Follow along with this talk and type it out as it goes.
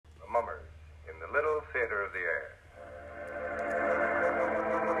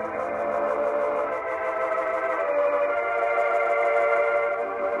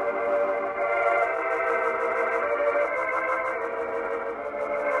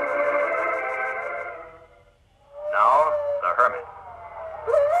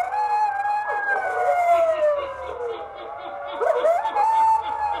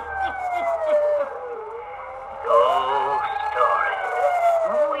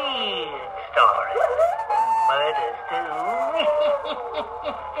stories. Murders, too.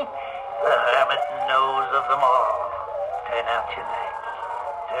 The hermit knows of them all. Turn out your lights.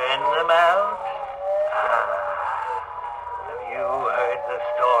 Turn them out. Have you heard the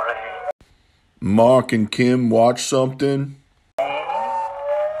story? Mark and Kim watch something?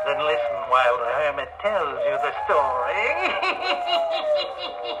 Then listen while the hermit tells you the story.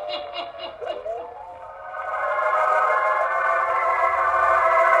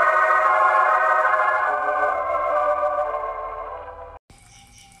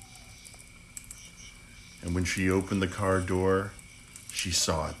 And when she opened the car door, she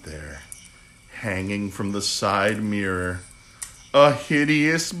saw it there, hanging from the side mirror. A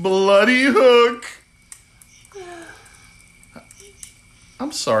hideous, bloody hook.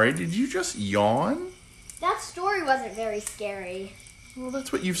 I'm sorry, did you just yawn? That story wasn't very scary. Well,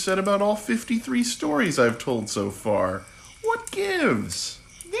 that's what you've said about all 53 stories I've told so far. What gives?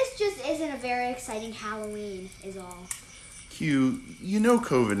 This just isn't a very exciting Halloween, is all. Q, you know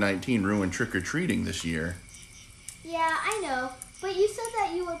COVID-19 ruined trick-or-treating this year. Yeah, I know, but you said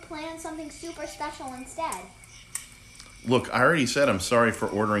that you would plan something super special instead. Look, I already said I'm sorry for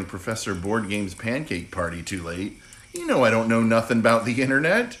ordering Professor Board Game's pancake party too late. You know I don't know nothing about the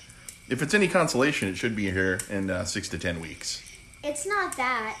internet. If it's any consolation, it should be here in 6 to 10 weeks. It's not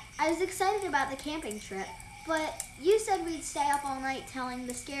that. I was excited about the camping trip, but you said we'd stay up all night telling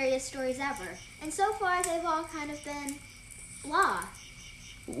the scariest stories ever. And so far, they've all kind of been blah.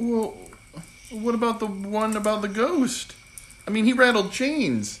 Well, what about the one about the ghost? I mean, he rattled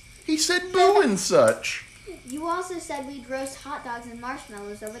chains. He said boo and such. You also said we'd roast hot dogs and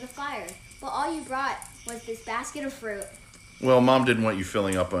marshmallows over the fire, but all you brought was this basket of fruit. Well, Mom didn't want you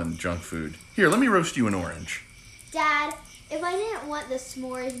filling up on junk food. Here, let me roast you an orange. Dad, if I didn't want the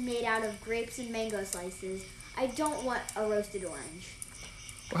s'mores made out of grapes and mango slices, I don't want a roasted orange.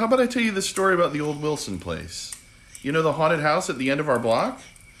 Well, how about I tell you the story about the old Wilson place? You know the haunted house at the end of our block?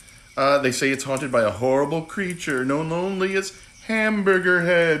 They say it's haunted by a horrible creature known only as Hamburger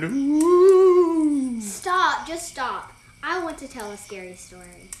Head. Ooh. Stop, just stop. I want to tell a scary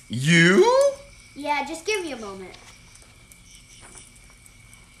story. You? Yeah, just give me a moment.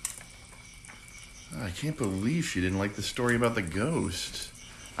 I can't believe she didn't like the story about the ghost.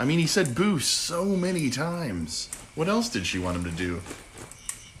 I mean, he said boo so many times. What else did she want him to do?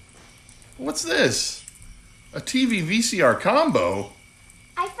 What's this? A TV VCR combo?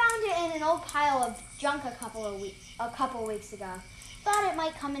 I found it in an old pile of junk a couple weeks ago. Thought it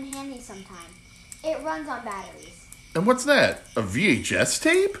might come in handy sometime. It runs on batteries. And what's that? A VHS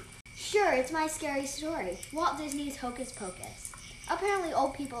tape? Sure, it's my scary story. Walt Disney's Hocus Pocus. Apparently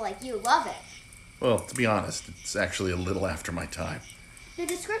old people like you love it. Well, to be honest, it's actually a little after my time. The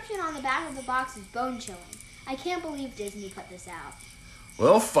description on the back of the box is bone-chilling. I can't believe Disney put this out.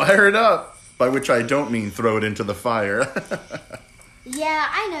 Well, fire it up. By which I don't mean throw it into the fire. Yeah,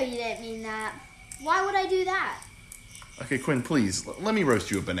 I know you didn't mean that. Why would I do that? Okay, Quinn, please, let me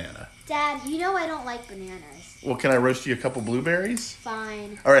roast you a banana. Dad, you know I don't like bananas. Well, can I roast you a couple blueberries?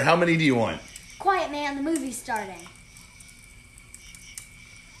 Fine. All right, how many do you want? Quiet, man, the movie's starting.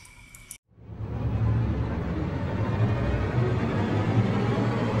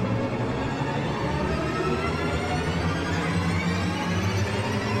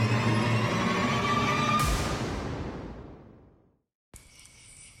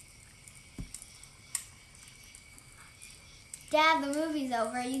 Dad, the movie's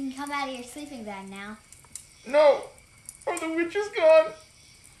over. You can come out of your sleeping bag now. No! Are the witches gone?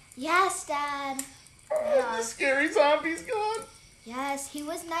 Yes, Dad. Are the scary zombies gone? Yes, he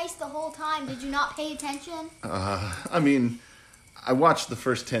was nice the whole time. Did you not pay attention? I mean, I watched the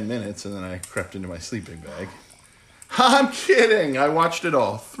first 10 minutes and then I crept into my sleeping bag. I'm kidding! I watched it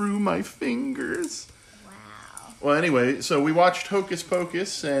all through my fingers. Wow. Well, anyway, so we watched Hocus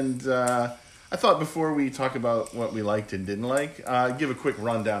Pocus, and I thought before we talk about what we liked and didn't like, give a quick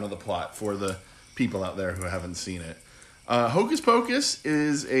rundown of the plot for the people out there who haven't seen it. Hocus Pocus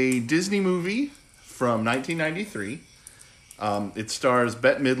is a Disney movie from 1993. It stars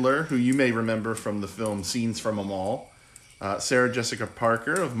Bette Midler, who you may remember from the film Scenes from a Mall, Sarah Jessica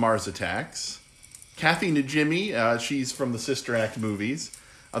Parker of Mars Attacks, Kathy Najimy, she's from the Sister Act movies.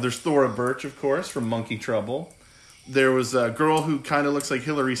 There's Thora Birch, of course, from Monkey Trouble. There was a girl who kind of looks like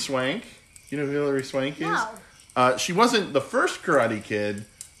Hilary Swank. You know who Hilary Swank is? No. She wasn't the first Karate Kid,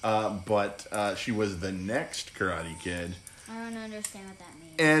 but she was the next Karate Kid. I don't understand what that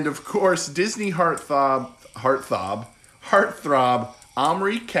means. And, of course, Disney heartthrob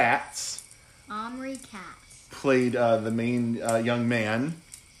Omri Katz Omri Katz played the main young man,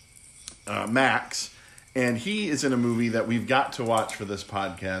 Max. And he is in a movie that we've got to watch for this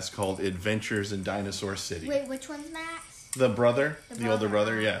podcast called Adventures in Dinosaur City. Wait, which one's Max? The brother, the older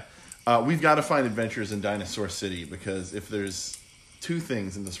brother, brother. yeah. We've got to find Adventures in Dinosaur City because if there's two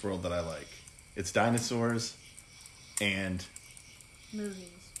things in this world that I like, it's dinosaurs and Movies.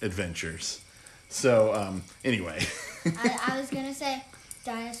 adventures. So, anyway. I was going to say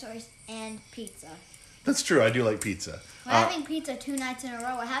dinosaurs and pizza. That's true. I do like pizza. We're having pizza 2 nights in a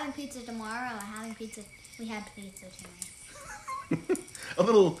row. We're having pizza tomorrow. We had pizza tonight. a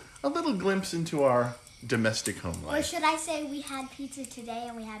little glimpse into our domestic home Or life. should I say we had pizza today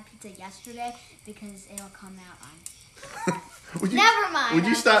and we had pizza yesterday because it'll come out on. Never mind. Would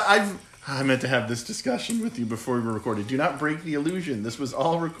you stop? I meant to have this discussion with you before we were recorded. Do not break the illusion. This was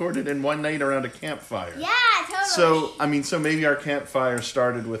all recorded in one night around a campfire. Yeah, totally. So maybe our campfire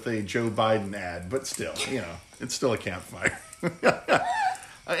started with a Joe Biden ad, but still, it's still a campfire.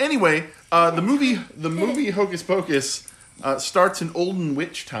 Anyway, the movie Hocus Pocus starts in olden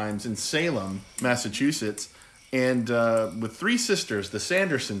witch times in Salem, Massachusetts, and with 3 sisters, the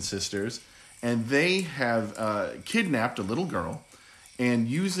Sanderson sisters, and they have kidnapped a little girl, and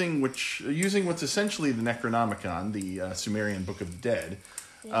using what's essentially the Necronomicon, the Sumerian Book of the Dead,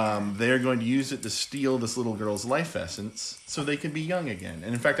 they are going to use it to steal this little girl's life essence so they can be young again.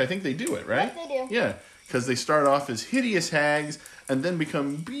 And in fact, I think they do it, right? Yes, they do. Yeah, because they start off as hideous hags and then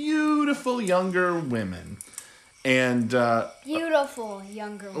become beautiful younger women. And Beautiful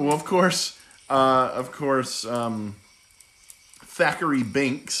younger woman. well, of course, Thackeray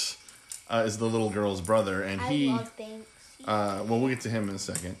Binks is the little girl's brother, and I love Banks. we'll get to him in a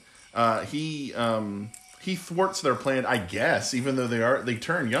second. He thwarts their plan, I guess, even though they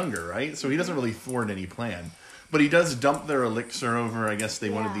turn younger, right? So he doesn't really thwart any plan, but he does dump their elixir over. I guess they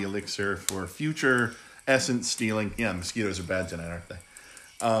wanted the elixir for future essence stealing. Yeah, mosquitoes are bad tonight, aren't they?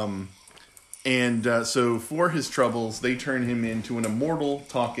 So for his troubles, they turn him into an immortal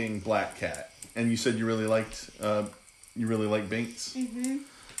talking black cat. And you said you really liked Binks?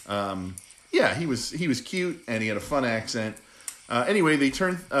 Mm-hmm. Yeah, he was cute and he had a fun accent. Anyway, they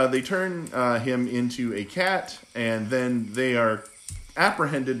turn him into a cat, and then they are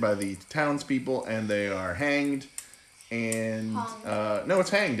apprehended by the townspeople and they are hanged. And no, it's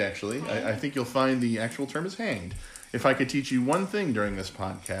hanged actually. I think you'll find the actual term is hanged. If I could teach you one thing during this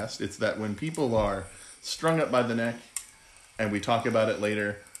podcast, it's that when people are strung up by the neck, and we talk about it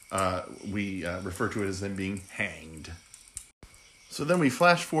later, we refer to it as them being hanged. So then we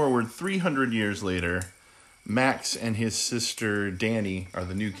flash forward 300 years later. Max and his sister Danny are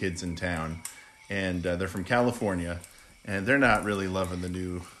the new kids in town, and they're from California, and they're not really loving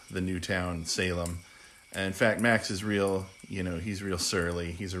the new town Salem. And in fact, Max is he's real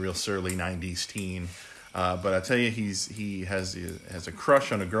surly. He's a real surly 90s teen. But I tell you, he has a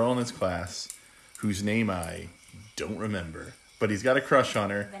crush on a girl in his class whose name I don't remember. But he's got a crush on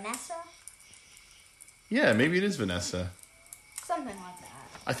her. Vanessa? Yeah, maybe it is Vanessa. Something like that.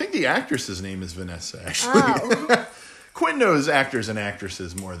 I think the actress's name is Vanessa, actually. Oh. Quinn knows actors and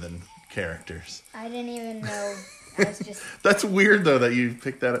actresses more than characters. I didn't even know. I was just... That's weird, though, that you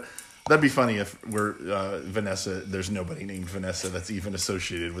picked that up. That'd be funny if we're Vanessa. There's nobody named Vanessa that's even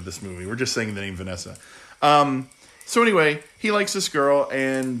associated with this movie. We're just saying the name Vanessa. So anyway, he likes this girl,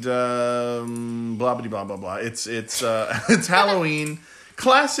 and blah blah blah blah blah. It's Halloween,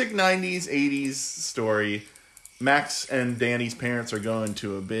 classic 90s 80s story. Max and Danny's parents are going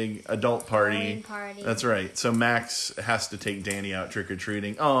to a big adult party. That's right. So Max has to take Danny out trick or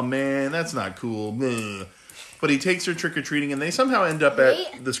treating. Oh man, that's not cool. Ugh. But he takes her trick-or-treating, and they somehow end up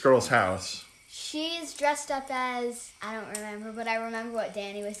at this girl's house. She's dressed up as... I don't remember, but I remember what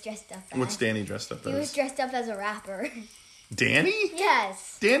Danny was dressed up as. What's Danny dressed up as? He was dressed up as a rapper. Danny?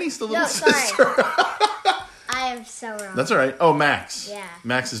 Yes. Danny's the little sister. I am so wrong. That's all right. Oh, Max. Yeah.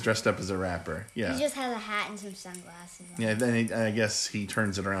 Max is dressed up as a rapper. Yeah. He just has a hat and some sunglasses on. Yeah, then I guess he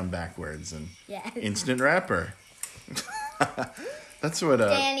turns it around backwards and... Yes. Instant rapper. That's what...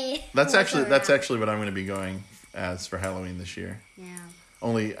 Danny. That's actually what I'm going to be going as for Halloween this year. Yeah.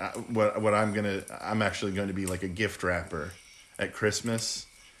 Only I'm actually going to be like a gift wrapper at Christmas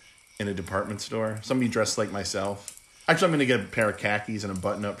in a department store. Somebody dressed like myself. Actually, I'm going to get a pair of khakis and a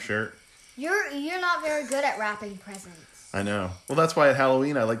button-up shirt. You're not very good at wrapping presents. I know. Well, that's why at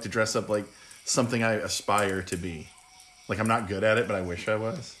Halloween I like to dress up like something I aspire to be. Like I'm not good at it, but I wish I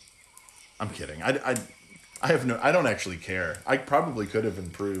was. I'm kidding. I don't actually care. I probably could have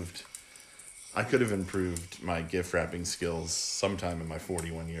improved. I could have improved my gift wrapping skills sometime in my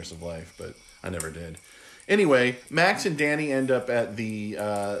 41 years of life, but I never did. Anyway, Max and Danny end up at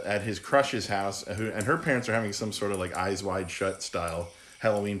at his crush's house, and her parents are having some sort of like Eyes Wide Shut style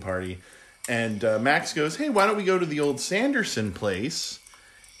Halloween party, And Max goes, hey, why don't we go to the old Sanderson place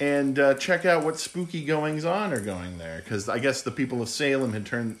and check out what spooky goings-on are going there? Because I guess the people of Salem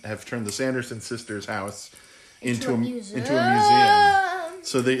have turned the Sanderson sisters' house into a museum.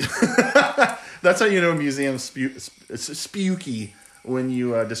 So they that's how you know a museum's spooky, when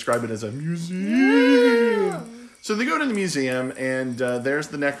you describe it as a museum. So they go to the museum, and there's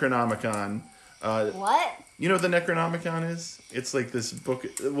the Necronomicon. What? You know what the Necronomicon is? It's like this book.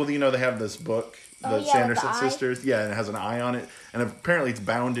 Well, you know they have this book, the with Sanderson the eye? sisters. Yeah, and it has an eye on it, and apparently it's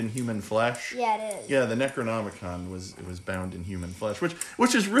bound in human flesh. Yeah, it is. Yeah, the Necronomicon was bound in human flesh,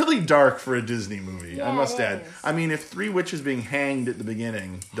 which is really dark for a Disney movie. I Yeah, must it add. is. I mean, if 3 witches being hanged at the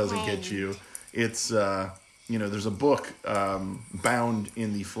beginning doesn't get you, it's there's a book bound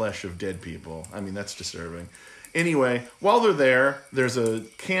in the flesh of dead people. I mean, that's disturbing. Anyway, while they're there, there's a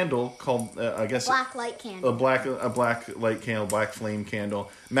candle called I guess Black light candle. a black light candle, black flame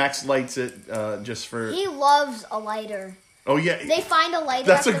candle. Max lights it just for. He loves a lighter. Oh yeah, They find a lighter.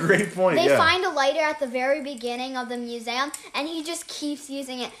 that's a great point. They yeah. find a lighter at the very beginning of the museum, and he just keeps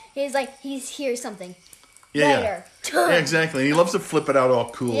using it. He's like, he's hears something. Yeah, Lighter. yeah, exactly. And he loves to flip it out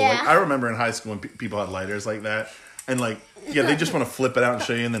all cool. Yeah. Like I remember in high school when people had lighters like that, and like they just want to flip it out and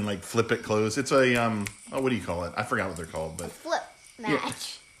show you, and then like flip it closed. It's a what do you call it? I forgot what they're called, but Flip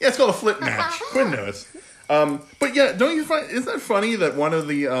match. yeah, it's called a flip match. Quinn knows. But yeah, don't you find isn't that funny that one of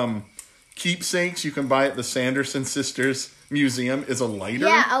the keepsakes you can buy at the Sanderson sisters museum is a lighter?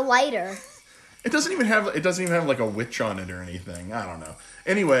 Yeah, a lighter. It doesn't even have like a witch on it or anything. I don't know.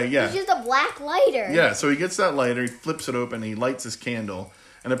 Anyway, yeah. It's just a black lighter. Yeah, so he gets that lighter, he flips it open, he lights his candle,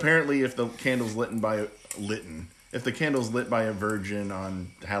 and apparently if the candle's lit by a virgin on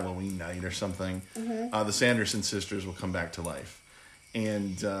Halloween night or something, the Sanderson sisters will come back to life.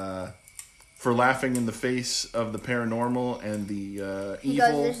 And for laughing in the face of the paranormal and the He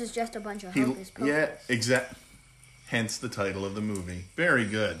evil... goes, this is just a bunch of hocus pocus. Yeah, exact. Hence the title of the movie. Very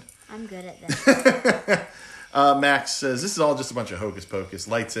good. I'm good at this. Max says, this is all just a bunch of hocus pocus,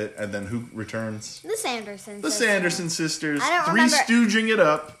 lights it, and then who returns? The Sanderson The sisters. Sanderson sisters, I don't three remember- stooging it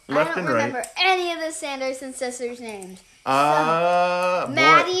up, left and I don't right. remember any of the Sanderson sisters' names. Boy.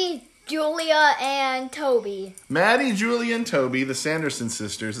 Maddie, Julia, and Toby. Maddie, Julie, and Toby, the Sanderson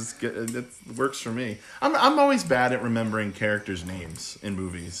sisters. It works for me. I'm always bad at remembering characters' names in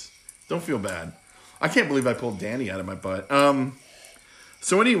movies. Don't feel bad. I can't believe I pulled Danny out of my butt.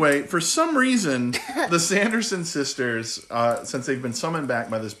 So anyway, for some reason, the Sanderson sisters, since they've been summoned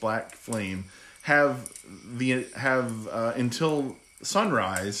back by this black flame, have until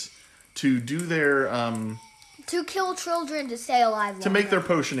sunrise to do their To kill children to stay alive longer. to make their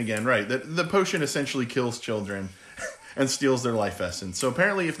potion again. Right, the potion essentially kills children and steals their life essence. So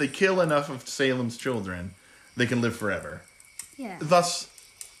apparently, if they kill enough of Salem's children, they can live forever. Yeah. Thus,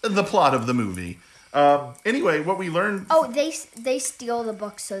 the plot of the movie. Anyway, what we learned... Oh, they steal the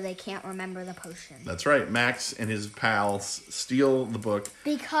book so they can't remember the potion. That's right. Max and his pals steal the book,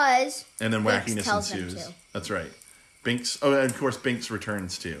 Because and then Binks wackiness tells them ensues. to. That's right. Binks... Oh, and of course, Binks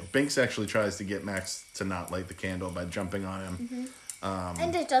returns, too. Binks actually tries to get Max to not light the candle by jumping on him.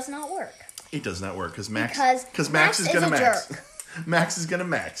 And it does not work. It does not work, because Max is Max going to is a Max. jerk. Max is going to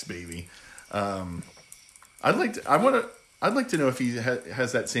Max, baby. I'd like to know if he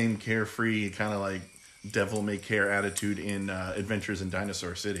has that same carefree kind of like devil may care attitude in Adventures in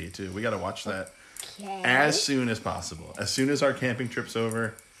Dinosaur City too. We got to watch that Okay. as soon as possible. As soon as our camping trip's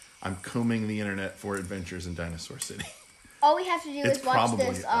over, I'm combing the internet for Adventures in Dinosaur City. All we have to do It's is watch probably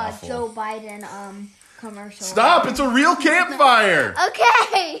this awful. Joe Biden commercial. Stop! It's a real campfire.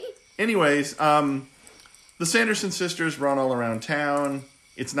 Okay. Anyways, the Sanderson sisters run all around town.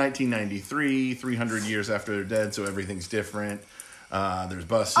 It's 1993, 300 years after they're dead, so everything's different. There's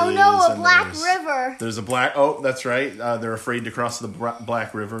buses. Oh no, a and black there's- river, There's a black... Oh, that's right. They're afraid to cross the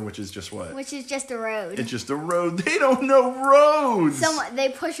Black River, which is just what? which is just a road. It's just a road. They don't know roads! They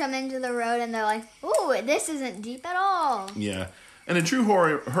push them into the road and they're like, "Ooh, this isn't deep at all." Yeah. And in true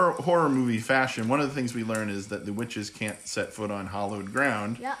horror movie fashion, one of the things we learn is that the witches can't set foot on hallowed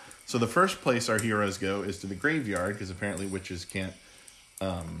ground. Yeah. So the first place our heroes go is to the graveyard, because apparently witches can't...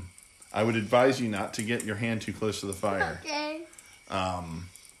 I would advise you not to get your hand too close to the fire. Okay.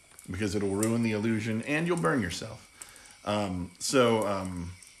 Because it'll ruin the illusion and you'll burn yourself. So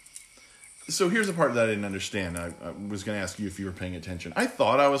here's the part that I didn't understand. I was going to ask you if you were paying attention. I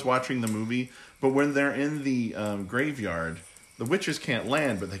thought I was watching the movie, but when they're in the graveyard, the witches can't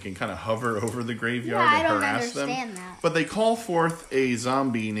land, but they can kind of hover over the graveyard Yeah, I and don't harass them. understand that. But they call forth a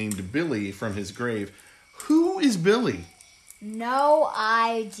zombie named Billy from his grave. Who is Billy? No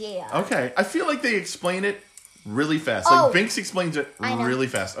idea. Okay, I feel like they explain it really fast. Oh, Like Binks explains it I know. really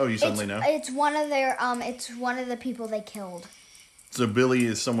fast. Oh, you suddenly know. It's one of their it's one of the people they killed, So Billy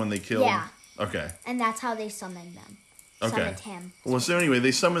is someone they killed. Yeah. Okay. and that's how they summoned them. Okay. Summoned him. Well, so anyway,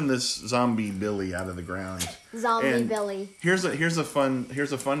 they summon this zombie Billy out of the ground. Zombie And Billy. Here's a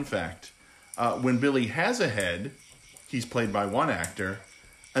fun fact. When Billy has a head, he's played by one actor,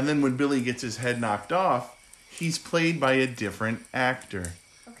 and then when Billy gets his head knocked off, he's played by a different actor.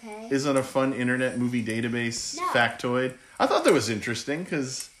 Okay. Isn't that a fun Internet Movie Database No. factoid? I thought that was interesting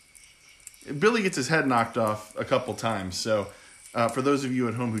because Billy gets his head knocked off a couple times. So, for those of you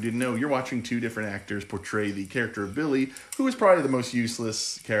at home who didn't know, you're watching two different actors portray the character of Billy, who is probably the most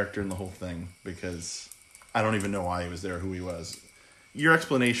useless character in the whole thing because I don't even know why he was there, who he was. Your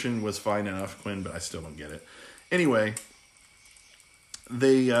explanation was fine enough, Quinn, but I still don't get it. Anyway,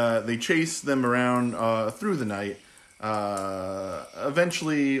 they chase them around through the night.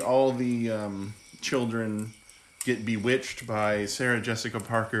 Eventually, all the children get bewitched by Sarah Jessica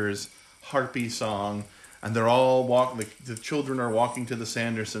Parker's harpy song, and they're all the children are walking to the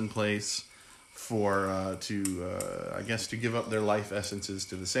Sanderson place for to give up their life essences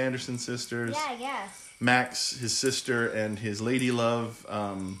to the Sanderson sisters. Yeah, I guess. Max, his sister, and his lady love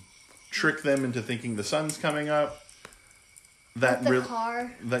trick them into thinking the sun's coming up. With the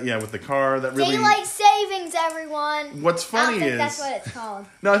car. With the car. That really. Daylight savings, everyone. What's funny I don't think is that's what it's called.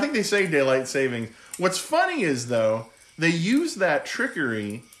 No, I think they say daylight savings. What's funny is though they use that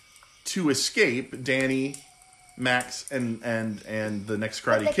trickery to escape Danny, Max, and the next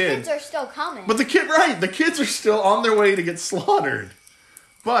Karate The Kid. kids are still coming. But the kids are still on their way to get slaughtered.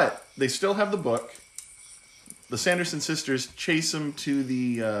 But they still have the book. The Sanderson sisters chase them to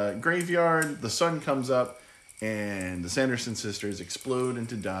the graveyard. The sun comes up, and the Sanderson sisters explode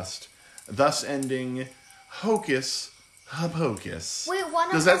into dust, thus ending Hocus Pocus. Wait, one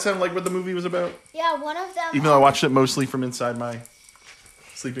of Does that sound like what the movie was about? Yeah, one of them. Even though I watched it mostly from inside my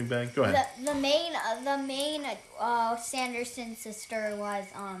sleeping bag. Go ahead. The main Sanderson sister was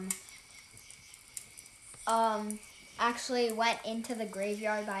actually went into the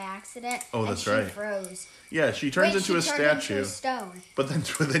graveyard by accident. Oh, that's and right. She froze. Yeah, she turns into a She turned statue, into a stone. but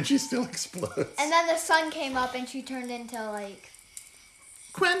then she still explodes. And then the sun came up, and she turned into like.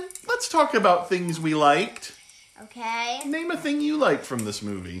 Quinn, let's talk about things we liked. Okay. Name a thing you liked from this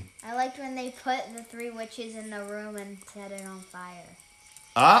movie. I liked when they put the three witches in the room and set it on fire.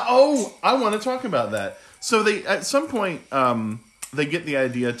 I want to talk about that. So they, at some point, they get the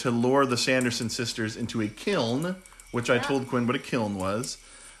idea to lure the Sanderson sisters into a kiln, which I told Quinn what a kiln was.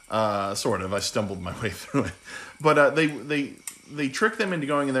 Sort of. I stumbled my way through it. But they trick them into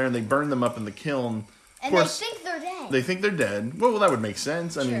going in there and they burn them up in the kiln. And they think they're dead. They think they're dead. Well, that would make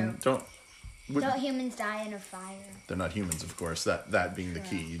sense. I mean, Don't humans die in a fire? They're not humans, of course. That being the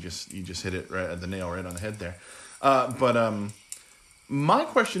key. You just hit it right at the nail right on the head there. But my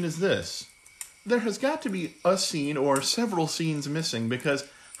question is this: there has got to be a scene or several scenes missing because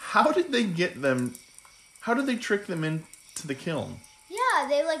how did they get them? How did they trick them into the kiln? Yeah,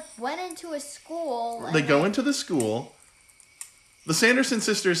 they went into a school. They go into the school. The Sanderson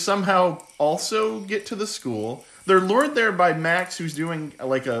sisters somehow also get to the school. They're lured there by Max, who's doing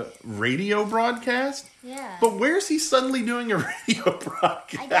a radio broadcast. Yeah. But where's he suddenly doing a radio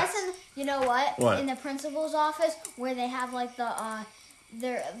broadcast? I guess you know what? What? In the principal's office, where they have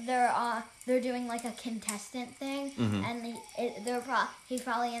they're doing a contestant thing, and he's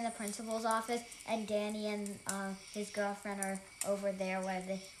probably in the principal's office, and Danny and his girlfriend are over there where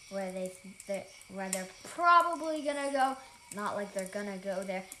they're probably gonna go. Not like they're gonna go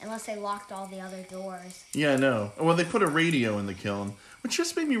there unless they locked all the other doors. Yeah, no. Well, they put a radio in the kiln, which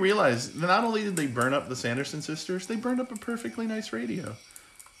just made me realize that not only did they burn up the Sanderson sisters, they burned up a perfectly nice radio.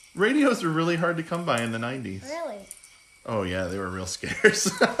 Radios were really hard to come by in the 90s. Really? Oh, yeah, they were real scarce.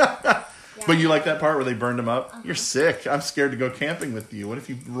 But you like that part where they burned them up? You're sick. I'm scared to go camping with you. What if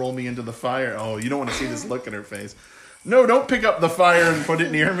you roll me into the fire? Oh, you don't want to see this look in her face. No, don't pick up the fire and put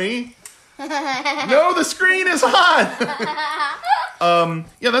it near me. No, the screen is hot.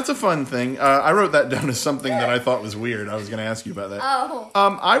 Yeah, that's a fun thing. I wrote that down as something that I thought was weird. I was going to ask you about that. Oh.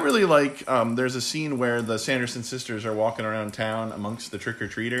 I really like. There's a scene where the Sanderson sisters are walking around town amongst the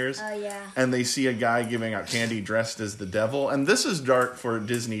trick-or-treaters. Oh yeah. And they see a guy giving out candy dressed as the devil. And this is dark for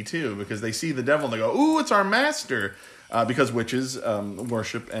Disney too, because they see the devil and they go, "Ooh, it's our master!" Because witches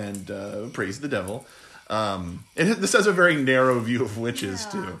worship and praise the devil. This has a very narrow view of witches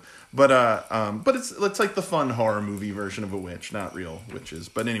too. But it's like the fun horror movie version of a witch, not real witches.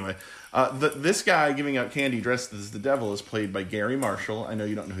 But anyway, this guy giving out candy dressed as the devil is played by Gary Marshall. I know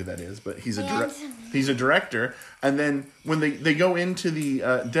you don't know who that is, but he's a director. And then when they go into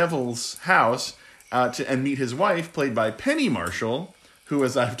the devil's house, and meet his wife, played by Penny Marshall, who,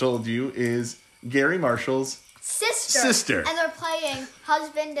 as I've told you, is Gary Marshall's sister. And they're playing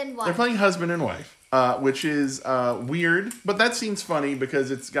husband and wife. They're playing husband and wife, which is weird, but that seems funny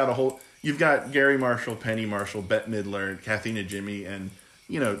because it's got a whole... You've got Gary Marshall, Penny Marshall, Bette Midler, Kathy Najimy, and,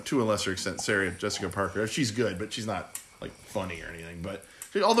 to a lesser extent, Sarah Jessica Parker. She's good, but she's not, funny or anything. But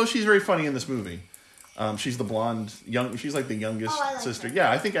although she's very funny in this movie. She's the blonde, she's like the youngest sister. her. Yeah,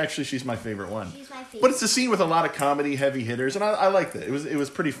 I think actually she's my favorite one. She's my favorite. But it's a scene with a lot of comedy heavy hitters, and I liked it. It was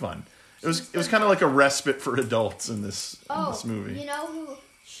pretty fun. It was kind of like a respite for adults in this movie. You know who?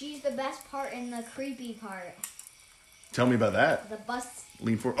 She's the best part in the creepy part. Tell me about that. The bus.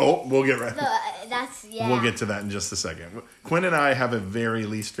 Lean forward. Oh, we'll get right. We'll get to that in just a second. Quinn and I have a very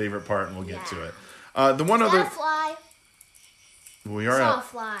least favorite part, and we'll get to it. The one Is other. that a fly? We are Saw a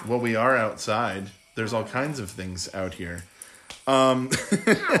fly. Well, we are outside. There's all kinds of things out here. Ow.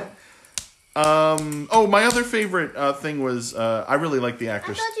 My other favorite thing was I really like the I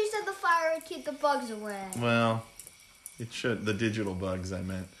actress. thought you said the fire would keep the bugs away. Well, it should. The digital bugs, I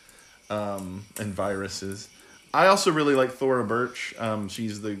meant, and viruses. I also really like Thora Birch.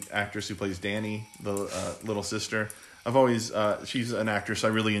 She's the actress who plays Dani, the little sister. I've always, she's an actress I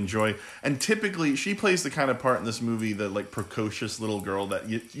really enjoy. And typically, she plays the kind of part in this movie, the precocious little girl that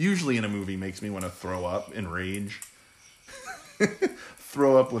usually in a movie makes me want to throw up in rage.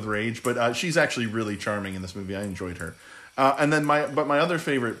 Throw up with rage. But she's actually really charming in this movie. I enjoyed her. And then my other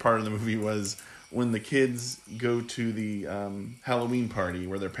favorite part of the movie was when the kids go to the Halloween party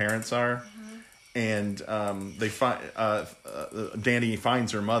where their parents are. And they find Dani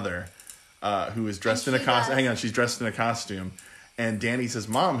finds her mother, who is dressed in a costume. Hang on, she's dressed in a costume, and Dani says,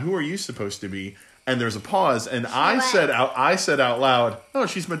 "Mom, who are you supposed to be?" And there's a pause, and I said out loud, "Oh,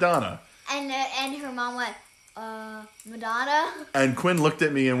 she's Madonna." And her mom went, Madonna. And Quinn looked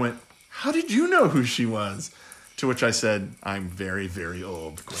at me and went, "How did you know who she was?" To which I said, "I'm very, very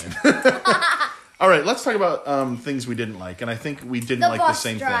old, Quinn." All right, let's talk about things we didn't like, and I think we didn't like the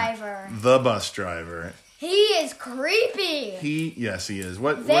same driver. thing. The bus driver. He is creepy. Yes, he is.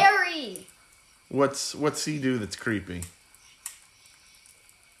 What's he do that's creepy?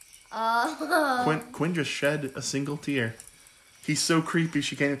 Quinn just shed a single tear. He's so creepy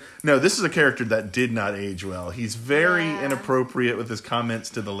she can't. No, this is a character that did not age well. He's very inappropriate with his comments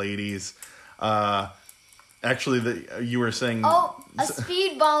to the ladies. Actually, you were saying. Oh, a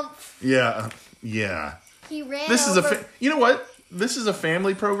speed bump. Yeah. He ran. This over... is you know what? This is a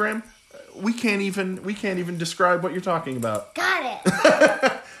family program. We can't even describe what you're talking about. Got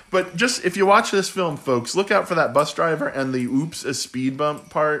it. But just if you watch this film, folks, look out for that bus driver and the oops a speed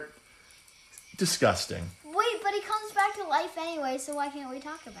bump part. Disgusting. Wait, but he comes back to life anyway, so why can't we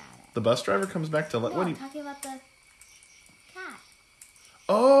talk about it? The bus driver comes back to life. No, I'm talking about the cat.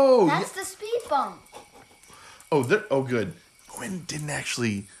 Oh, that's the speed bump. Oh, good. Quinn didn't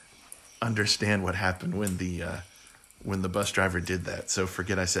actually understand what happened when the bus driver did that, so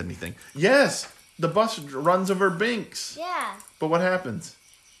forget I said anything. Yes, the bus runs over Binks. Yeah. But what happens?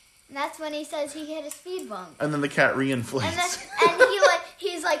 And that's when he says he hit a speed bump. And then the cat reinflates. And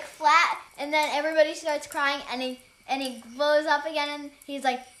he's flat, and then everybody starts crying, and he blows up again, and he's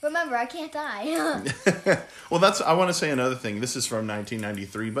like, "Remember, I can't die." Well, I want to say another thing. This is from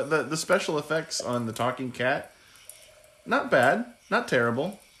 1993, but the special effects on the talking cat, not bad, not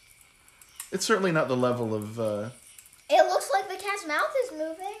terrible. It's certainly not the level of... It looks like the cat's mouth is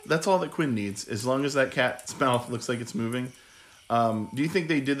moving. That's all that Quinn needs. As long as that cat's mouth looks like it's moving. Do you think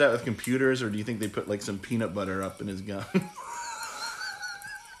they did that with computers, or do you think they put some peanut butter up in his gum?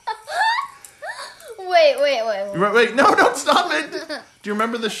 Wait! No! Don't stop it! Do you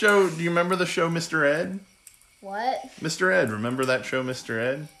remember the show? Mr. Ed? What? Mr. Ed. Remember that show, Mr.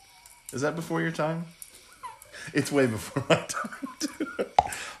 Ed? Is that before your time? It's way before my time, too.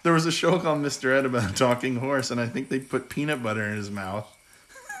 There was a show called Mr. Ed about a talking horse, and I think they put peanut butter in his mouth.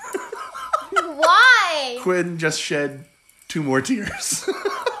 Why? Quinn just shed 2 more tears.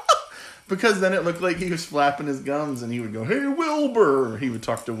 Because then it looked like he was flapping his gums, and he would go, "Hey, Wilbur!" He would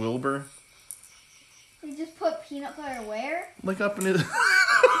talk to Wilbur. He just put peanut butter where? Up in his...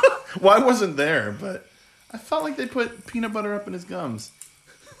 Well, I wasn't there, but I felt like they put peanut butter up in his gums.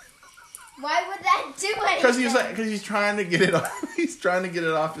 Why would that do anything? Because he's trying to get it off. He's trying to get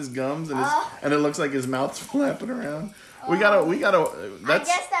it off his gums, and it looks like his mouth's flapping around. We gotta. I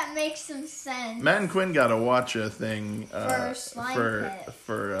guess that makes some sense. Matt and Quinn gotta watch a thing for Slime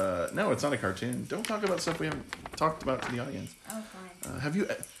Pit. No, it's not a cartoon. Don't talk about stuff we haven't talked about to the audience. Oh, fine. Have you?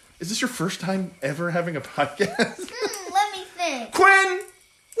 Is this your first time ever having a podcast? Let me think. Quinn,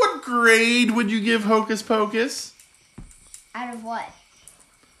 what grade would you give Hocus Pocus? Out of what?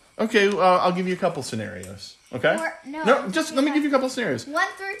 Okay, I'll give you a couple scenarios. Okay? No, just let me give you a couple scenarios. 1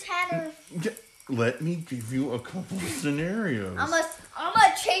 through 10 or... Let me give you a couple scenarios. I'm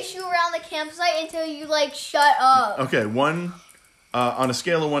gonna chase you around the campsite until you, shut up. Okay, 1, on a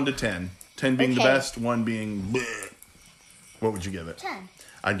scale of 1 to 10. 10 being the Okay. best, 1 being bleh. What would you give it? 10.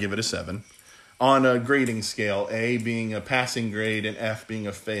 I'd give it a 7. On a grading scale, A being a passing grade and F being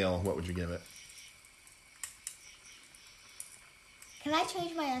a fail, what would you give it? Can I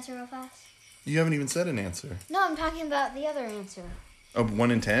change my answer real fast? You haven't even said an answer. No, I'm talking about the other answer. Oh,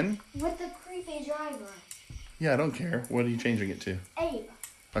 1 and 10? With the creepy driver. Yeah, I don't care. What are you changing it to? 8.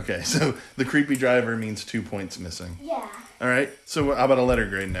 Okay, so the creepy driver means 2 points missing. Yeah. All right, so how about a letter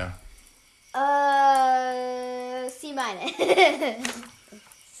grade now? C minus.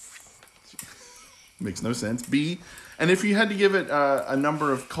 Makes no sense. B, and if you had to give it a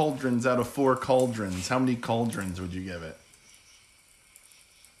number of cauldrons out of 4 cauldrons, how many cauldrons would you give it?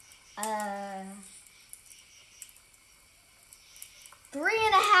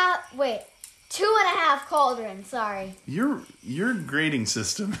 3.5. Wait, 2.5 cauldrons. Sorry. Your grading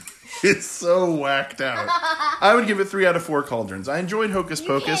system is so whacked out. I would give it 3 out of 4 cauldrons. I enjoyed Hocus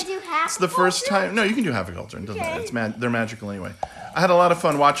Pocus. Can't do half It's the first time. No, you can do half a cauldron. Doesn't matter. Okay. They're magical anyway. I had a lot of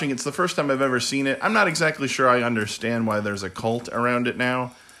fun watching. It's the first time I've ever seen it. I'm not exactly sure I understand why there's a cult around it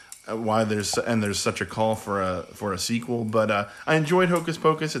now. Why there's such a call for a sequel. But I enjoyed Hocus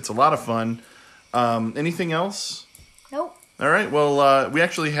Pocus. It's a lot of fun. Anything else? Nope. All right. Well, we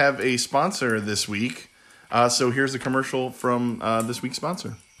actually have a sponsor this week. So here's a commercial from this week's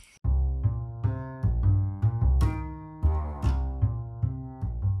sponsor.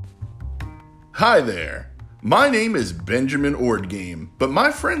 Hi there. My name is Benjamin Ordgame, but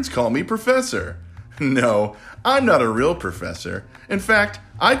my friends call me Professor. No, I'm not a real professor. In fact,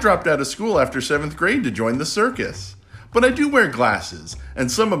 I dropped out of school after 7th grade to join the circus. But I do wear glasses,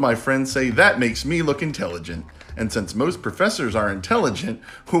 and some of my friends say that makes me look intelligent. And since most professors are intelligent,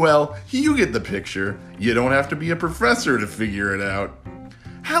 well, you get the picture. You don't have to be a professor to figure it out.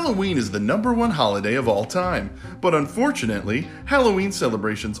 Halloween is the #1 holiday of all time, but unfortunately, Halloween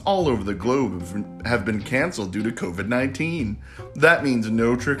celebrations all over the globe have been canceled due to COVID-19. That means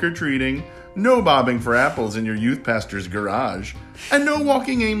no trick-or-treating, no bobbing for apples in your youth pastor's garage, and no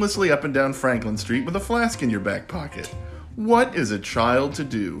walking aimlessly up and down Franklin Street with a flask in your back pocket. What is a child to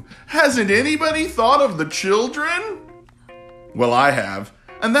do? Hasn't anybody thought of the children? Well, I have,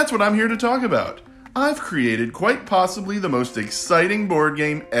 and that's what I'm here to talk about. I've created quite possibly the most exciting board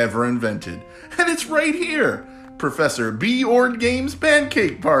game ever invented. And it's right here! Professor B. Ordgame's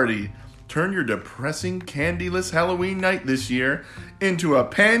Pancake Party! Turn your depressing, candyless Halloween night this year into a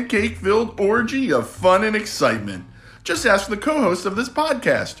pancake-filled orgy of fun and excitement. Just ask the co-host of this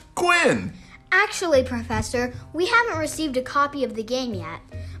podcast, Quinn! Actually, Professor, we haven't received a copy of the game yet.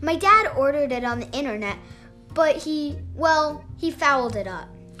 My dad ordered it on the internet, but he fouled it up.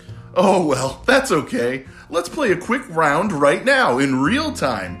 Oh, well, that's okay. Let's play a quick round right now in real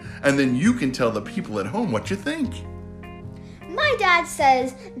time, and then you can tell the people at home what you think. My dad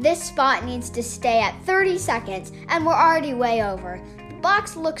says this spot needs to stay at 30 seconds, and we're already way over. The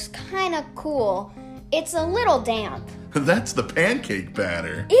box looks kind of cool. It's a little damp. That's the pancake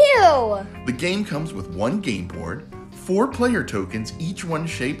batter. Ew! The game comes with 1 game board, 4 player tokens, each one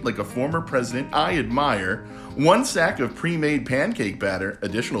shaped like a former president I admire, 1 sack of pre-made pancake batter,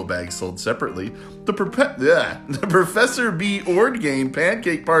 additional bags sold separately, the Professor B. Ordgame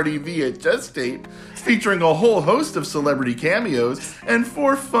Pancake Party VHS tape, featuring a whole host of celebrity cameos, and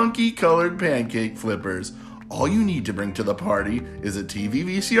 4 funky colored pancake flippers. All you need to bring to the party is a TV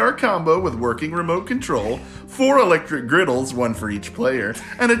VCR combo with working remote control, 4 electric griddles, 1 for each player,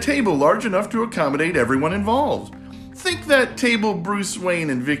 and a table large enough to accommodate everyone involved. Think that table Bruce Wayne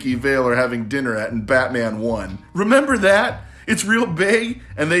and Vicky Vale are having dinner at in Batman 1. Remember that? It's real big,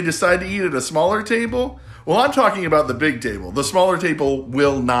 and they decide to eat at a smaller table? Well, I'm talking about the big table. The smaller table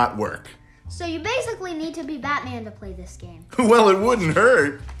will not work. So you basically need to be Batman to play this game. Well, it wouldn't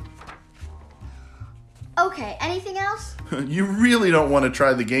hurt. Okay, anything else? You really don't want to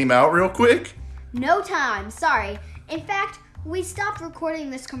try the game out real quick? No time, sorry. In fact, we stopped recording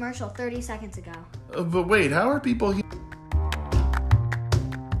this commercial 30 seconds ago. But wait, how are people here?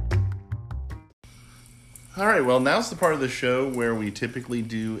 All right, well, now's the part of the show where we typically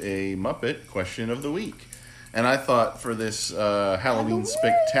do a Muppet question of the week. And I thought for this Halloween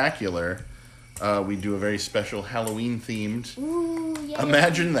spectacular, we'd do a very special Halloween-themed. Ooh, yeah.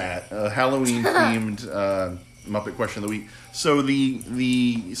 Imagine that, a Halloween-themed Muppet question of the week. So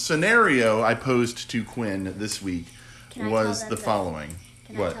the scenario I posed to Quinn this week was the following.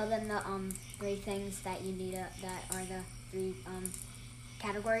 Can I tell them the 3 things that you need that are the 3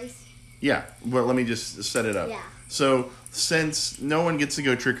 categories? Yeah, well, let me just set it up. Yeah. So, since no one gets to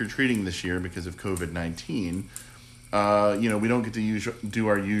go trick-or-treating this year because of COVID-19, we don't get to do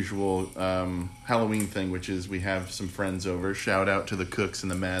our usual Halloween thing, which is we have some friends over. Shout out to the Cooks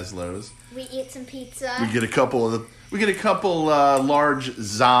and the Maslows. We eat some pizza. We get a couple large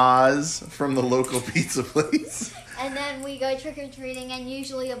Zaz from the local pizza place. And then we go trick-or-treating, and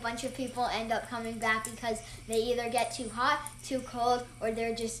usually a bunch of people end up coming back because they either get too hot, too cold, or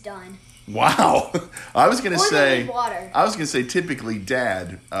they're just done. Wow. I was going to say, water. Typically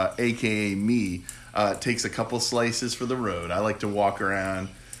Dad, a.k.a. me, takes a couple slices for the road. I like to walk around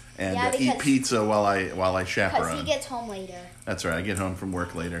and eat pizza while I chaperone. Because he gets home later. That's right. I get home from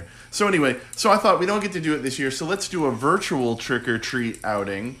work later. So anyway, I thought we don't get to do it this year, so let's do a virtual trick-or-treat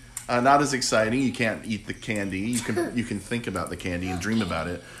outing. Not as exciting. You can't eat the candy. You can think about the candy and dream about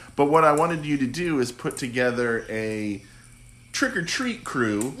it. But what I wanted you to do is put together a trick-or-treat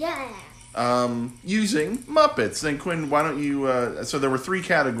crew. Yeah. Using Muppets. And Quinn, why don't you... so there were 3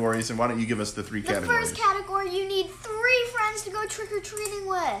 categories, and why don't you give us the 3 categories? The first category, you need 3 friends to go trick-or-treating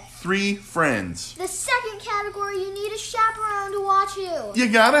with. 3 friends. The second category, you need a chaperone to watch you.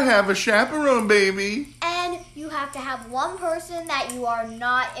 You gotta have a chaperone, baby. And you have to have one person that you are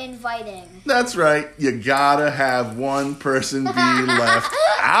not inviting. That's right. You gotta have one person be left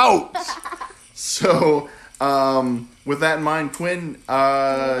out. So... with that in mind, Quinn,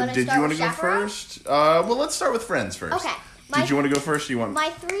 did you want to go first? Well, let's start with friends first. Okay. Did you want to go first? Or you want my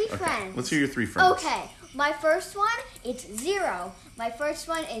 3 friends? Let's hear your 3 friends. Okay. My first one, it's Zero. My first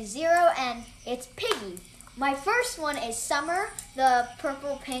one is Zero, and it's Piggy. My first one is Summer, the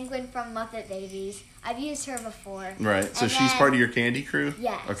purple penguin from Muppet Babies. I've used her before. Right. So she's part of your candy crew?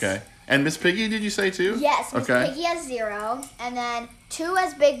 Yes. Okay. And Miss Piggy, did you say too? Yes. Miss Piggy has 0, and then 2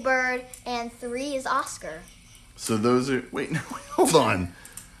 as Big Bird, and 3 is Oscar. So those are... Wait, no, hold on.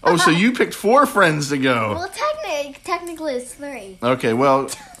 Oh, so you picked 4 friends to go. Well, technically it's 3. Okay, well...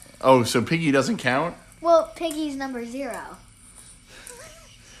 Oh, so Piggy doesn't count? Well, Piggy's number 0.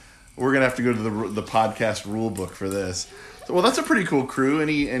 We're going to have to go to the podcast rule book for this. Well, that's a pretty cool crew.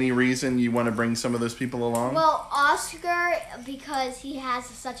 Any reason you want to bring some of those people along? Well, Oscar, because he has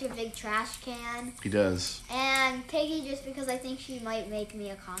such a big trash can. He does. And Piggy, just because I think she might make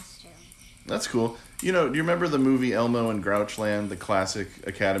me a costume. That's cool. Do you remember the movie Elmo and Grouchland, the classic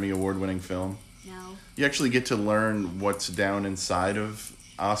Academy Award-winning film? No. You actually get to learn what's down inside of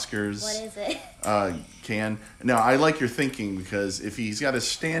Oscar's... What is it? Can. Now, I like your thinking, because if he's got a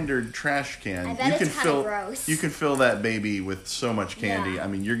standard trash can, I bet it's kinda gross. You can fill that baby with so much candy. Yeah. I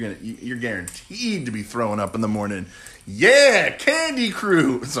mean, you're guaranteed to be throwing up in the morning. Yeah, candy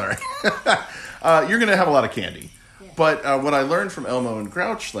crew. Sorry. You're going to have a lot of candy. But what I learned from Elmo and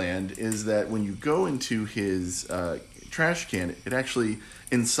Grouchland is that when you go into his trash can, it actually,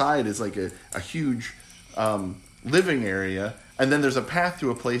 inside is like a huge living area, and then there's a path to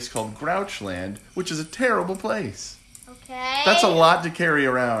a place called Grouchland, which is a terrible place. Okay. That's a lot to carry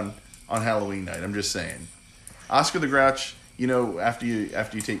around on Halloween night, I'm just saying. Oscar the Grouch, after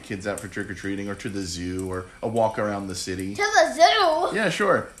you take kids out for trick-or-treating or to the zoo or a walk around the city. To the zoo? Yeah,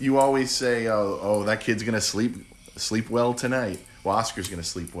 sure. You always say, oh, that kid's going to sleep well tonight. Well, Oscar's going to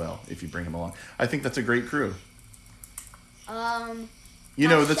sleep well if you bring him along. I think that's a great crew.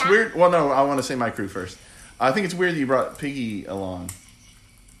 That's weird. Well, no, I want to say my crew first. I think it's weird that you brought Piggy along.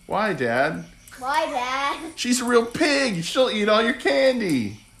 Why, Dad? Why, Dad? She's a real pig. She'll eat all your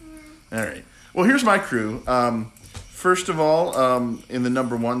candy. All right. Well, here's my crew. First of all, in the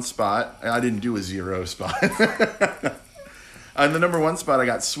number 1 spot, I didn't do a 0 spot. In the number 1 spot, I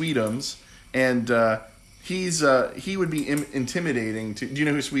got Sweetums, and he would be intimidating to... Do you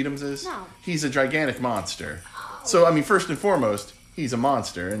know who Sweetums is? No. He's a gigantic monster. So, I mean, first and foremost, he's a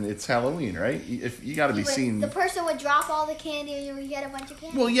monster, and it's Halloween, right? You got to be seen... The person would drop all the candy and you would get a bunch of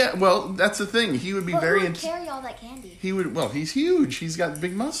candy? Well, yeah, that's the thing. He would be Who would carry all that candy? He's huge. He's got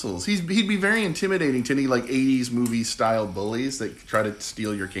big muscles. He'd be very intimidating to any, 80s movie-style bullies that try to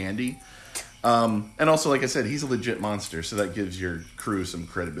steal your candy. And also, like I said, he's a legit monster, so that gives your crew some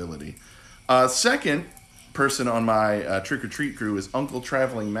credibility. Second person on my trick-or-treat crew is Uncle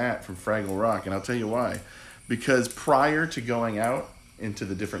Traveling Matt from Fraggle Rock, and I'll tell you why. Because prior to going out into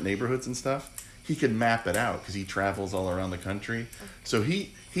the different neighborhoods and stuff, he could map it out because he travels all around the country. So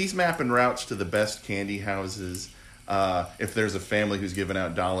he's mapping routes to the best candy houses. If there's a family who's giving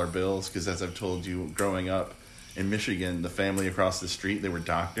out dollar bills, because as I've told you, growing up in Michigan, the family across the street, they were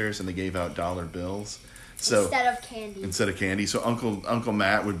doctors and they gave out dollar bills. So instead of candy. So Uncle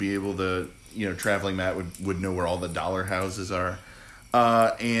Matt would be able to, Traveling Matt would know where all the dollar houses are.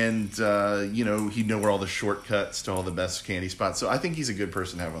 And he'd know where all the shortcuts to all the best candy spots. So I think he's a good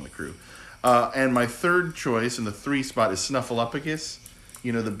person to have on the crew. And my third choice in the 3 spot is Snuffleupagus.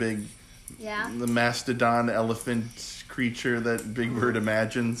 The mastodon elephant creature that Big Bird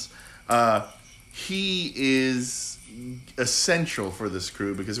imagines. He is essential for this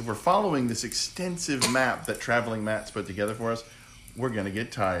crew because if we're following this extensive map that Traveling Matt's put together for us, we're going to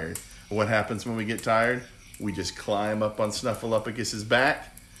get tired. What happens when we get tired? We just climb up on Snuffleupagus's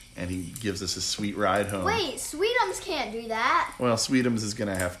back, and he gives us a sweet ride home. Wait, Sweetums can't do that. Well, Sweetums is going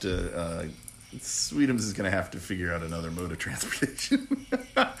to have to... figure out another mode of transportation.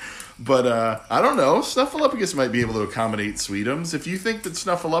 But I don't know. Snuffleupagus might be able to accommodate Sweetums. If you think that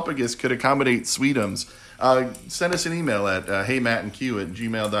Snuffleupagus could accommodate Sweetums, send us an email at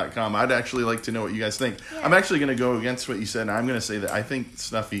heymattandq@gmail.com. I'd actually like to know what you guys think. Yeah. I'm actually going to go against what you said, and I'm going to say that I think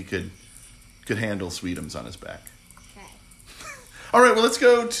Snuffy could handle Sweetums on his back. Okay. All right, well, let's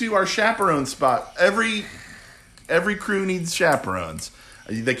go to our chaperone spot. Every crew needs chaperones.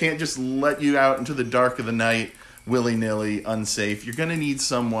 They can't just let you out into the dark of the night willy-nilly, unsafe. You're going to need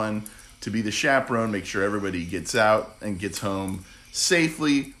someone to be the chaperone, make sure everybody gets out and gets home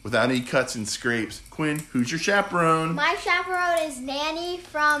safely without any cuts and scrapes. Quinn, who's your chaperone? My chaperone is Nanny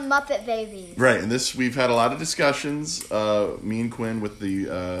from Muppet Babies. Right, and we've had a lot of discussions, me and Quinn, with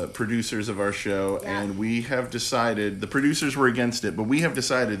the producers of our show, and we have decided, the producers were against it, but we have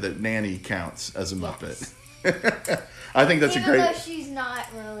decided that Nanny counts as a Muppet. Yes. I think that's Even though she's not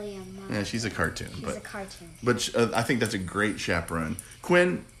really a Muppet. Yeah, she's a cartoon. She's a cartoon. But I think that's a great chaperone.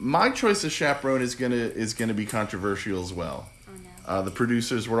 Quinn, my choice of chaperone is gonna be controversial as well. Oh no. The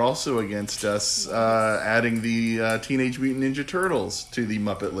producers were also against us adding the Teenage Mutant Ninja Turtles to the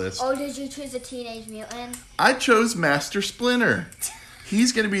Muppet list. Oh, did you choose a Teenage Mutant? I chose Master Splinter.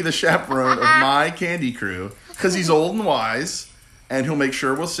 He's gonna be the chaperone of my candy crew because he's old and wise, and he'll make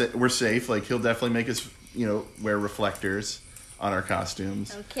sure we're safe. Like he'll definitely make us, wear reflectors on our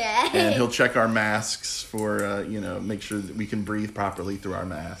costumes. Okay. And he'll check our masks for, make sure that we can breathe properly through our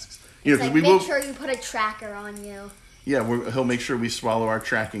masks. Make sure you put a tracker on you. Yeah, he'll make sure we swallow our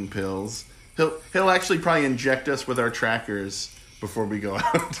tracking pills. He'll actually probably inject us with our trackers before we go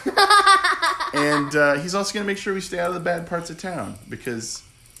out. And he's also going to make sure we stay out of the bad parts of town because,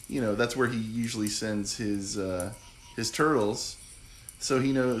 that's where he usually sends his turtles. So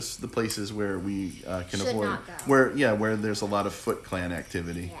he knows the places where we can Should avoid, not go. where there's a lot of Foot Clan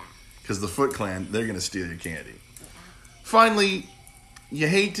activity. Yeah. Because the Foot Clan, they're going to steal your candy. Yeah. Finally, you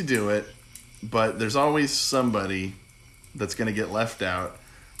hate to do it, but there's always somebody that's going to get left out.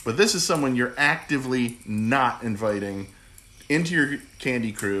 But this is someone you're actively not inviting into your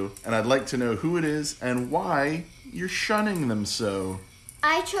candy crew, and I'd like to know who it is and why you're shunning them so.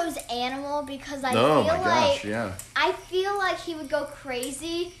 I chose Animal because I feel like he would go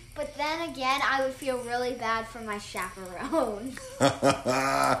crazy, but then again, I would feel really bad for my chaperone.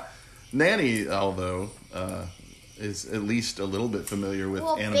 Nanny, although, is at least a little bit familiar with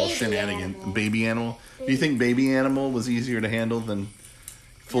animal shenanigans. Baby Animal. Do you think Baby Animal was easier to handle than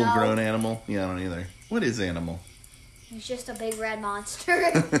full-grown Animal? Yeah, I don't either. What is Animal? He's just a big red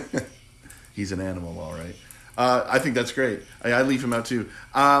monster. He's an animal, all right. I think that's great. I leave him out too.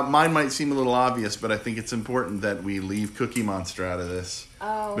 Mine might seem a little obvious, but I think it's important that we leave Cookie Monster out of this.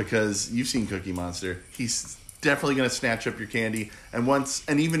 Oh. Because you've seen Cookie Monster. He's definitely going to snatch up your candy.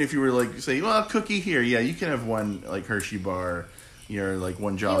 And even if you were say, well, Cookie here, yeah, you can have one Hershey bar,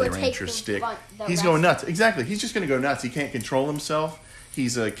 one Jolly Rancher stick. He's going nuts. Exactly. He's just going to go nuts. He can't control himself.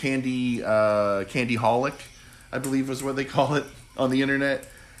 He's a candy-holic, I believe was what they call it on the internet.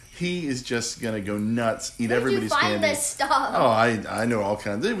 He is just going to go nuts, eat everybody's candy. Where did you find this stuff? Oh, I know all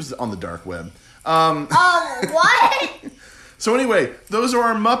kinds. It was on the dark web. What? So anyway, those are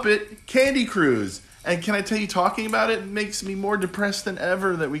our Muppet Candy Crews. And can I tell you, talking about it makes me more depressed than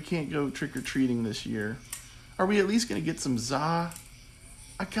ever that we can't go trick-or-treating this year. Are we at least going to get some za?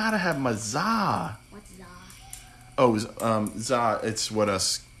 I got to have my za. What's za? Oh, za, it's what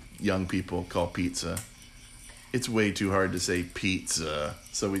us young people call pizza. It's way too hard to say pizza,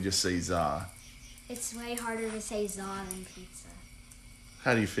 so we just say za. It's way harder to say za than pizza.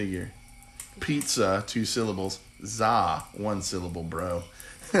 How do you figure? Pizza, 2 syllables. Za, 1 syllable, bro.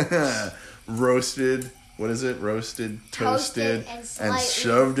 Roasted, what is it? Roasted, toasted, and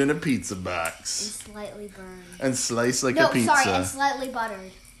shoved in a pizza box. And slightly burned. And sliced like a pizza. And slightly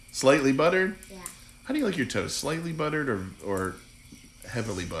buttered. Slightly buttered? Yeah. How do you like your toast? Slightly buttered or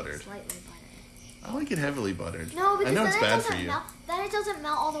heavily buttered? Slightly buttered. I like it heavily buttered. No, because I know then it's bad for you. Melt. then it doesn't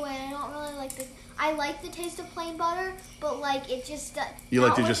melt all the way. I don't really like the. I like the taste of plain butter, but like it just. You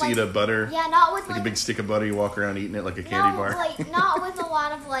like to just eat a butter? Yeah, not with like a big stick of butter. You walk around eating it like a candy bar. Not with a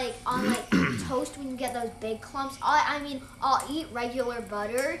lot of on toast when you get those big clumps. I'll eat regular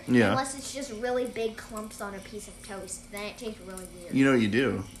butter unless it's just really big clumps on a piece of toast. Then it tastes really weird. You know what you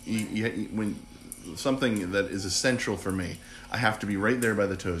do? When something that is essential for me, I have to be right there by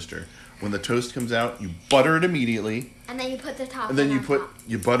the toaster. When the toast comes out, you butter it immediately. And then you put the top. And then you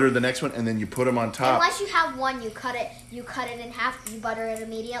butter the next one, and then you put them on top. Unless you have one, you cut it in half. You butter it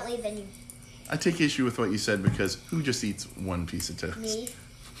immediately. Then you. I take issue with what you said because who just eats one piece of toast? Me.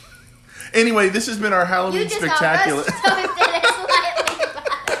 Anyway, this has been our Halloween spectacular.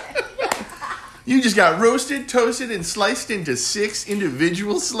 You just got roasted, toasted, and sliced into 6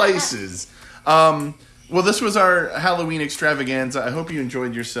 individual slices. Well, this was our Halloween extravaganza. I hope you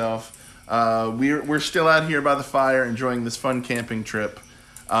enjoyed yourself. We're still out here by the fire enjoying this fun camping trip.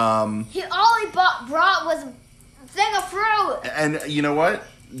 All he brought was a thing of fruit. And you know what?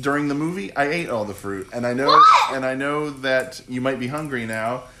 During the movie, I ate all the fruit, and I know that you might be hungry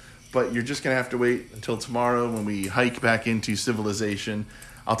now, but you're just gonna have to wait until tomorrow when we hike back into civilization.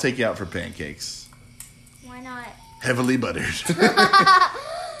 I'll take you out for pancakes. Why not? Heavily buttered.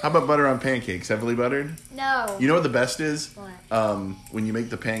 How about butter on pancakes? Heavily buttered? No. You know what the best is? What? When you make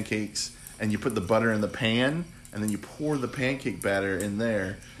the pancakes and you put the butter in the pan and then you pour the pancake batter in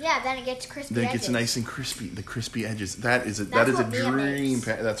there. Yeah, then it gets crispy. Then it edges. gets nice and crispy. The crispy edges. That is a dream.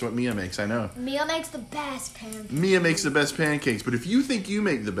 That's what Mia makes. I know. Mia makes the best pancakes. Mia makes the best pancakes. But if you think you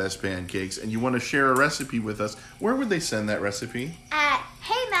make the best pancakes and you want to share a recipe with us, where would they send that recipe? At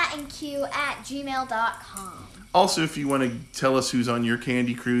heymattandq@gmail.com. Also, if you want to tell us who's on your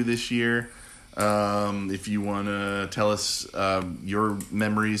candy crew this year, if you want to tell us your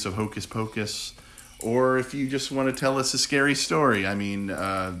memories of Hocus Pocus, or if you just want to tell us a scary story. I mean,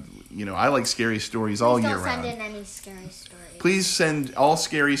 I like scary stories all year round. Please don't send in any scary stories. Please send all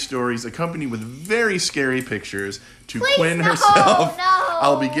scary stories accompanied with very scary pictures to Please, Quinn no, herself. no.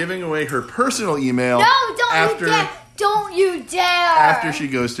 I'll be giving away her personal email. No, don't you dare! After she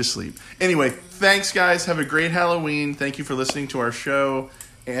goes to sleep. Anyway, thanks, guys. Have a great Halloween. Thank you for listening to our show.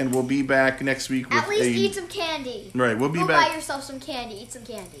 And we'll be back next week with At least eat some candy. Right, we'll be Go back. buy yourself some candy. Eat some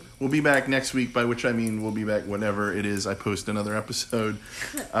candy. We'll be back next week, by which I mean we'll be back whenever it is I post another episode.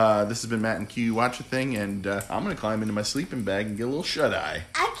 This has been Matt and Q Watch a Thing, and I'm going to climb into my sleeping bag and get a little shut-eye.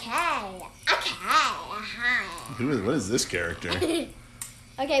 Okay. What is this character? Okay,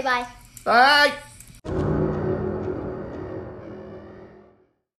 bye. Bye!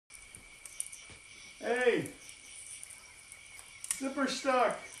 Hey! Zipper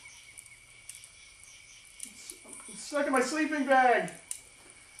stuck. It's stuck in my sleeping bag.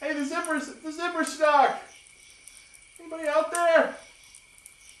 Hey, the zipper's stuck. Anybody out there?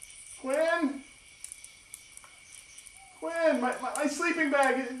 Quinn? Quinn, my sleeping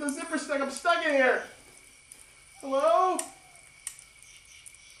bag, the zipper's stuck. I'm stuck in here. Hello?